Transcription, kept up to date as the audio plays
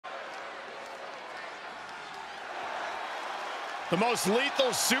The most lethal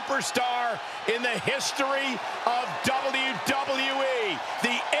superstar in the history of WWE,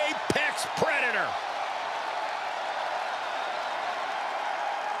 the Apex Predator.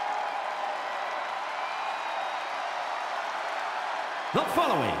 The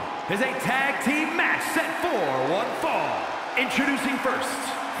following is a tag team match set for one fall. Introducing first,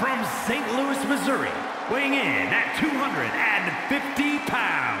 from St. Louis, Missouri, weighing in at 250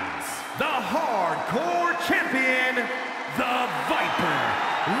 pounds, the Hardcore Champion, the Viper,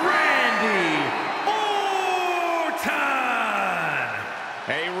 Randy Orton!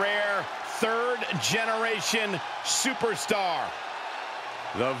 A rare third-generation superstar.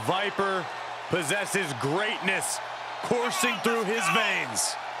 The Viper possesses greatness coursing through his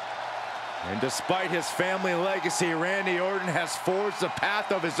veins. And despite his family legacy, Randy Orton has forged a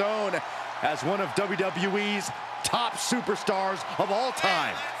path of his own as one of WWE's top superstars of all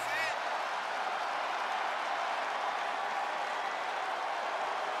time.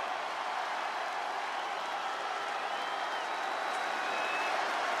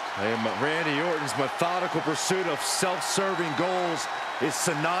 Randy Orton's methodical pursuit of self-serving goals is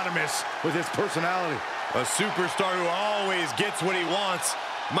synonymous with his personality. A superstar who always gets what he wants.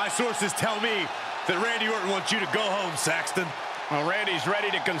 My sources tell me that Randy Orton wants you to go home, Saxton. Well, Randy's ready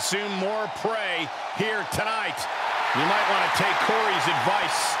to consume more prey here tonight. You might want to take Corey's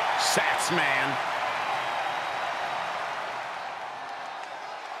advice, Sax man.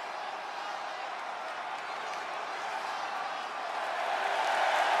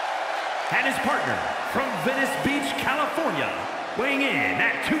 And his partner from Venice Beach, California, weighing in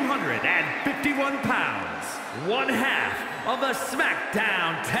at 251 pounds, one half of the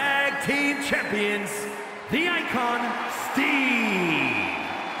SmackDown Tag Team Champions, the Icon, Steve.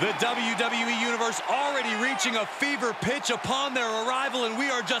 The WWE Universe already reaching a fever pitch upon their arrival, and we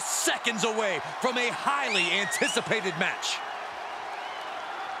are just seconds away from a highly anticipated match.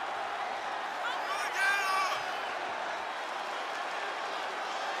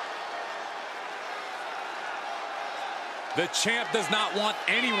 The champ does not want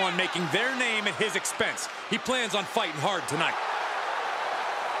anyone making their name at his expense. He plans on fighting hard tonight.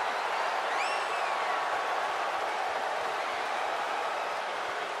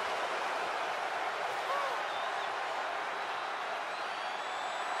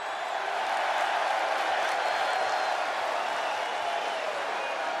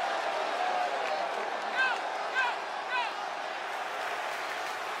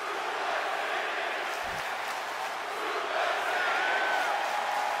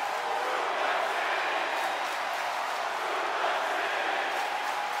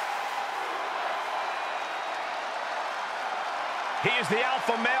 He is the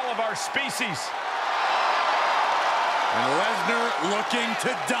alpha male of our species. And Lesnar looking to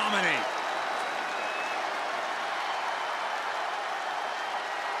dominate.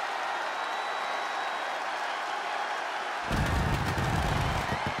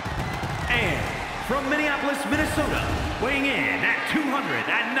 And from Minneapolis, Minnesota, weighing in at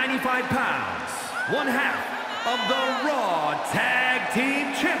 295 pounds, one half of the Raw Tag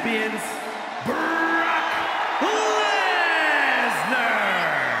Team Champions, Brock Lesnar.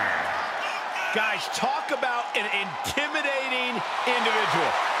 Guys, talk about an intimidating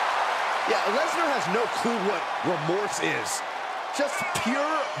individual. Yeah, Lesnar has no clue what remorse is. Just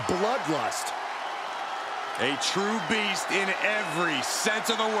pure bloodlust. A true beast in every sense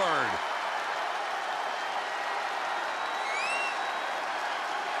of the word.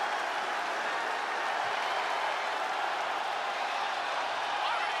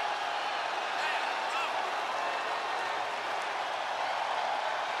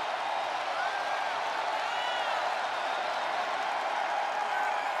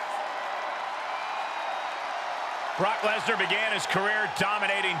 Brock Lesnar began his career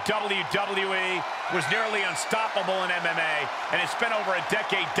dominating WWE, was nearly unstoppable in MMA, and has spent over a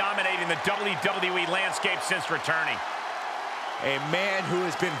decade dominating the WWE landscape since returning. A man who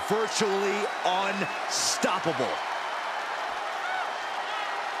has been virtually unstoppable.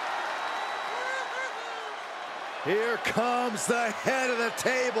 Here comes the head of the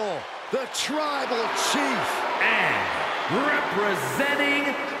table, the Tribal Chief. And representing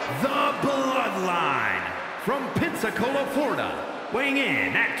the Bloodline, from Pensacola, Florida, weighing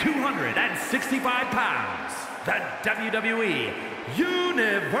in at 265 pounds, the WWE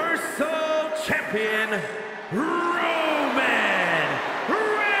Universal Champion, Roman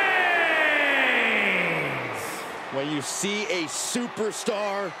Reigns! When you see a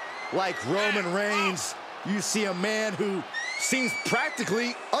superstar like Roman Reigns, you see a man who seems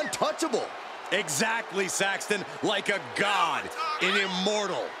practically untouchable. Exactly, Saxton, like a god, an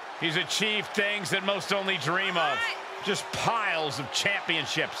immortal. He's achieved things that most only dream of. Just piles of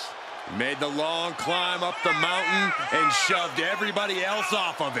championships. Made the long climb up the mountain and shoved everybody else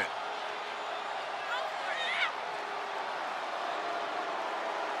off of it.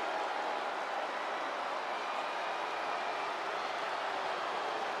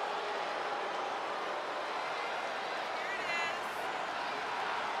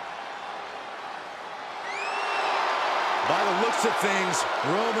 By the looks of things,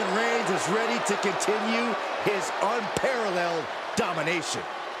 Roman Reigns is ready to continue his unparalleled domination.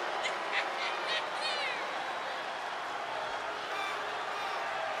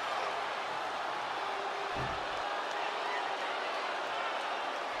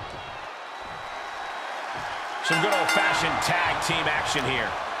 Some good old-fashioned tag team action here.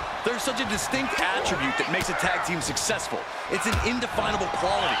 There's such a distinct attribute that makes a tag team successful. It's an indefinable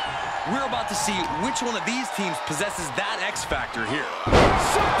quality. We're about to see which one of these teams possesses that X factor here.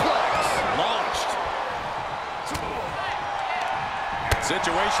 Suplex! Launched.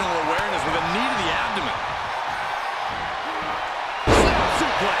 Situational awareness with a knee to the abdomen. Slap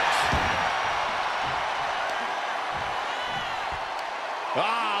suplex!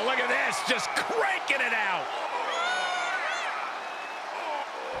 Ah, look at this, just cranking it out.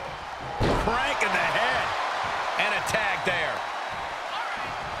 Crank in the head. And a tag there.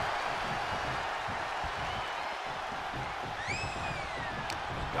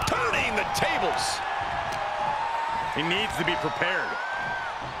 Turning the tables. He needs to be prepared.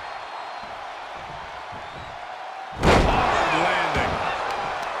 Hard landing.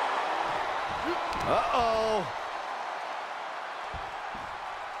 Uh-oh.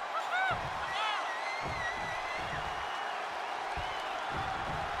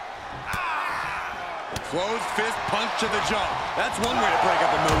 Closed fist punch to the jaw. That's one way to break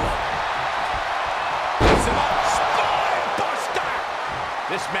up a move. Puts him up. Spine buster.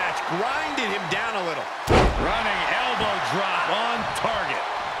 This match grinded him down a little. Running elbow drop on target.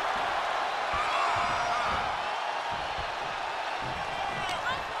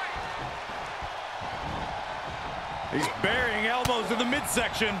 He's burying elbows in the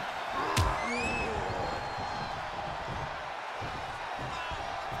midsection.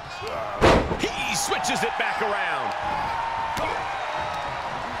 He switches it back around.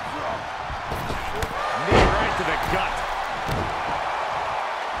 Knee right to the gut.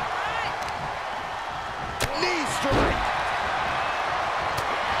 Knee strike!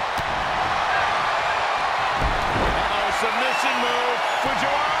 Uh-oh, submission move.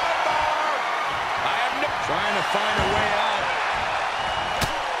 Fujiwara armbar. I have no... Trying to find a way out.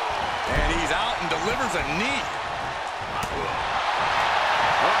 And he's out and delivers a knee.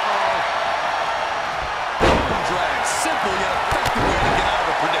 Drag. Simple yet effective way to get out of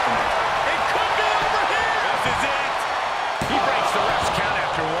a predicament. It could be over here. This is it. He breaks the ref's count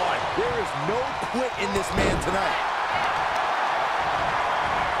after one. There is no quit in this man tonight.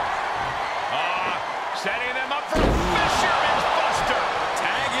 Setting them up for Fisherman's Buster.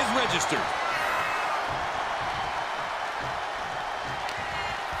 Tag is registered.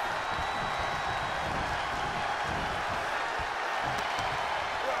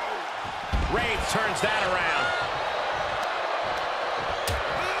 Reigns turns that around.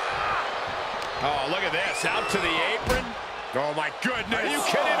 Oh, look at this. Out to the apron. Oh, my goodness. Are you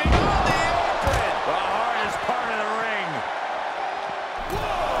kidding me? On the apron. The hardest part of the ring.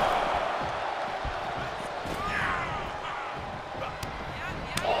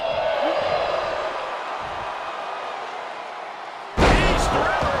 He's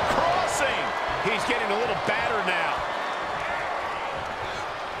forever crossing. He's getting a little battered now.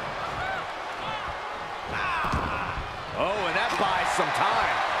 Oh, and that buys some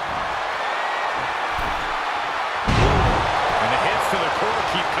time. And the hits to the core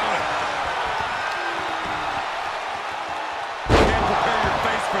keep coming. Can't prepare your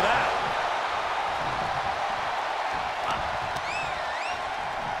face for that.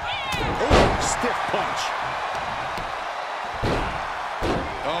 Oh, stiff punch.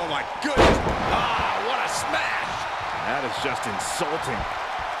 Oh, my goodness. Ah, what a smash. That is just insulting.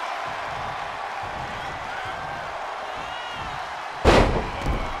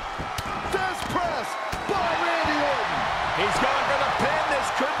 Death press by Randy Orton. He's going for the pin. This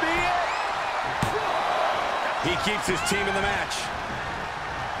could be it. He keeps his team in the match.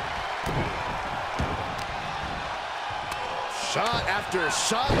 Shot after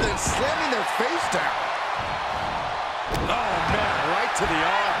shot, then slamming their face down. Oh, man, right to the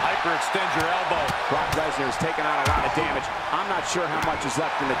arm. Hyperextend your elbow. Brock Lesnar has taken on a lot of damage. I'm not sure how much is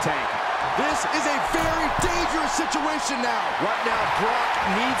left in the tank. This is a very dangerous situation now. Right now, Brock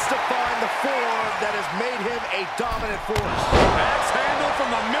needs to find the form that has made him a dominant force. Axe handle from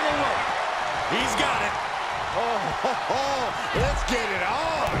the middle rope. He's got it. Let's get it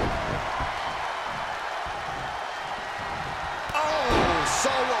on. Oh,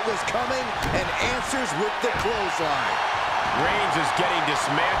 saw what was coming and answers with the clothesline. Reigns is getting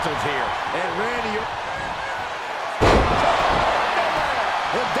dismantled here. And Randy...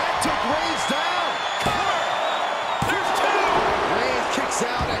 And that took Reigns down. There's two. Reigns kicks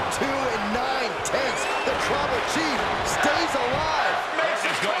out at 2 9/10. The Tribal Chief stays alive.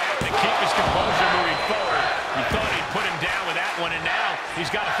 He's going to have to keep his composure moving forward. He thought he'd put him down with that one, and now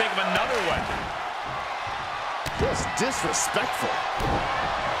he's got to think of another one. Just disrespectful.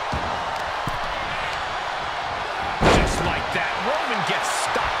 Just like that, Roman gets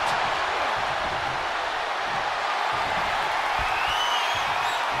stopped.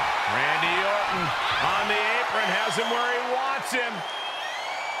 Randy Orton on the apron has him where he wants him.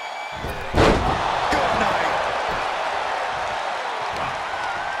 Good night.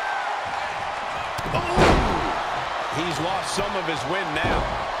 He's lost some of his wind now.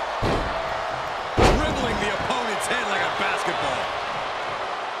 Dribbling the opponent's head like a basketball.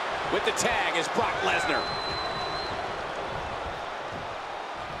 With the tag is Brock Lesnar.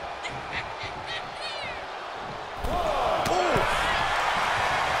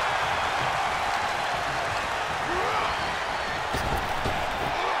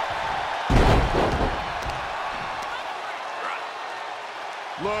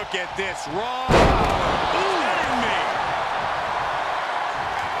 Look at this raw. Kidding me.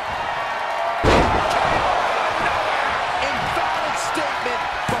 Emphatic statement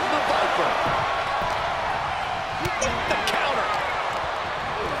from the Viper. The counter.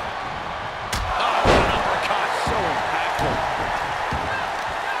 Oh, an uppercut. So impactful.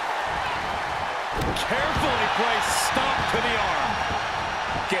 Carefully placed stomp to the arm.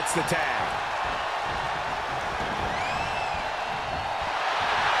 Gets the tag.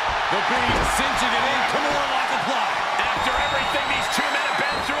 The beat cinching it in. Kimura lock applied. After everything these two men have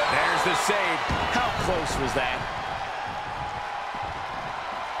been through, there's the save. How close was that?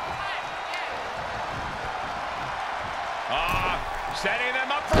 Setting them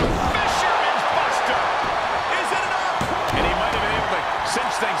up for Fisherman's Buster. Is it enough? And he might have been able to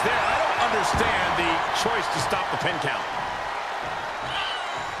cinch things there. I don't understand the choice to stop the pin count.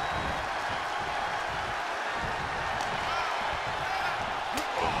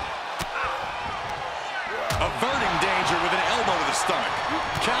 Averting danger with an elbow to the stomach.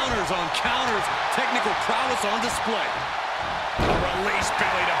 Counters on counters. Technical prowess on display. A release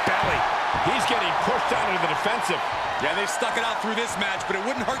belly to belly. He's getting pushed down into the defensive. Yeah, they've stuck it out through this match, but it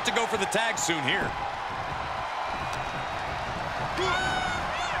wouldn't hurt to go for the tag soon here.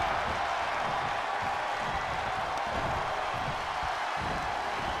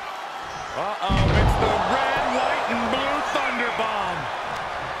 Uh-oh, it's the red, white, and blue Thunderbomb.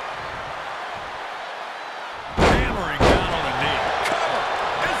 Hammering down on the knee. Cover.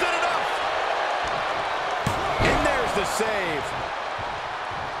 Is it enough? And there's the save.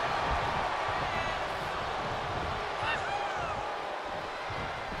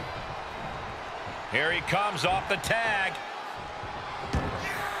 Here he comes off the tag.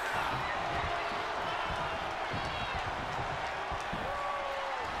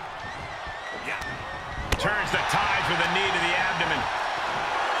 Turns the tide with a knee to the abdomen.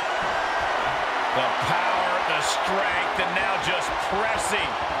 The power, the strength, and now just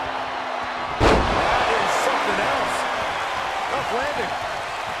pressing. That is something else. Tough landing.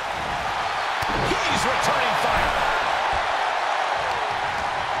 He's returning fire.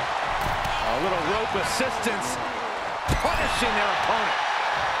 A little rope assistance, punishing their opponent.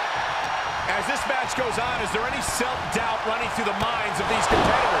 As this match goes on, is there any self-doubt running through the minds of these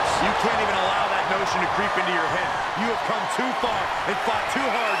competitors? You can't even allow that notion to creep into your head. You have come too far and fought too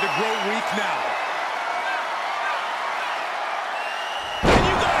hard to grow weak now. Can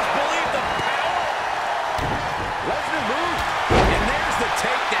you guys believe the power? Lesnar moved. And there's the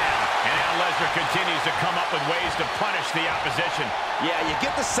takedown. And now Lesnar continues to come up with ways to punish the opposition. Yeah, you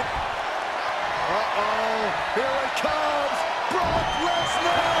get the... Uh-oh. Here it comes. Brock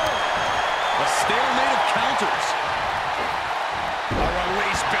Lesnar. A stalemate of counters. A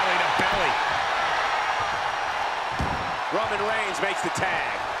release belly to belly. Roman Reigns makes the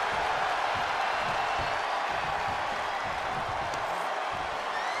tag.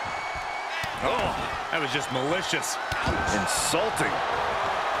 Oh, that was just malicious. Insulting.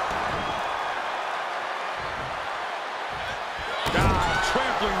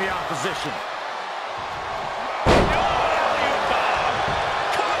 Trampling the opposition.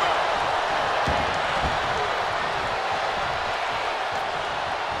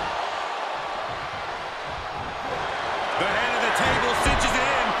 The head of the table cinches it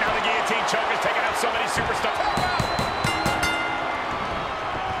in. Now the guillotine choke is taking out so many superstars.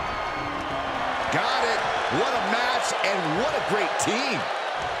 What a great team.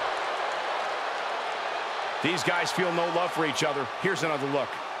 These guys feel no love for each other. Here's another look.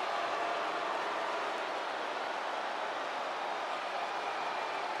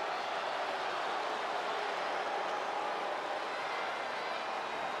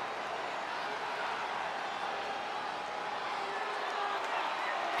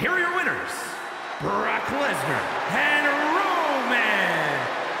 Here are your winners, Brock Lesnar and Roman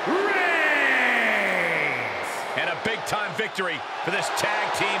Reigns. And a big-time victory for this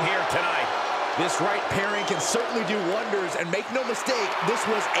tag team here tonight. This right pairing can certainly do wonders, and make no mistake, this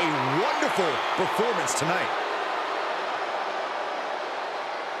was a wonderful performance tonight.